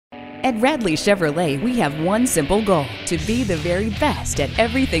At Radley Chevrolet, we have one simple goal: to be the very best at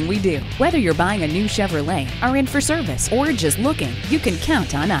everything we do. Whether you're buying a new Chevrolet, are in for service, or just looking, you can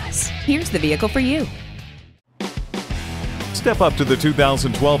count on us. Here's the vehicle for you. Step up to the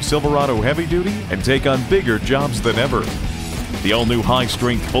 2012 Silverado Heavy Duty and take on bigger jobs than ever. The all-new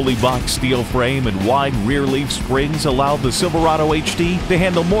high-strength, fully boxed steel frame and wide rear leaf springs allow the Silverado HD to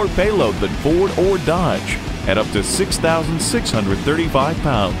handle more payload than Ford or Dodge at up to 6,635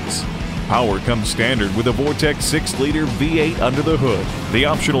 pounds. Power comes standard with a Vortex 6-liter V8 under the hood. The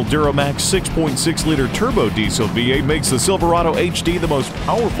optional Duramax 6.6-liter turbo diesel V8 makes the Silverado HD the most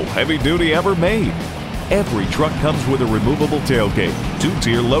powerful heavy-duty ever made. Every truck comes with a removable tailgate,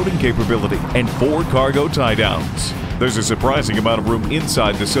 2-tier loading capability, and 4 cargo tie-downs. There's a surprising amount of room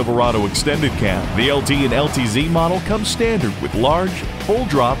inside the Silverado extended cab. The LT and LTZ model comes standard with large,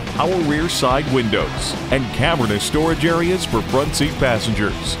 full-drop, power rear side windows and cavernous storage areas for front seat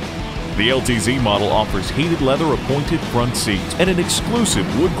passengers. The LTZ model offers heated leather appointed front seats and an exclusive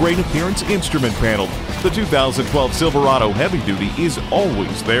wood grain appearance instrument panel. The 2012 Silverado Heavy Duty is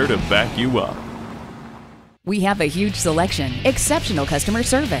always there to back you up. We have a huge selection, exceptional customer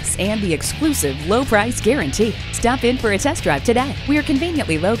service, and the exclusive low price guarantee. Stop in for a test drive today. We are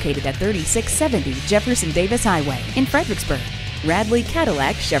conveniently located at 3670 Jefferson Davis Highway in Fredericksburg. Radley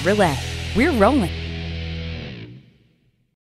Cadillac Chevrolet. We're rolling.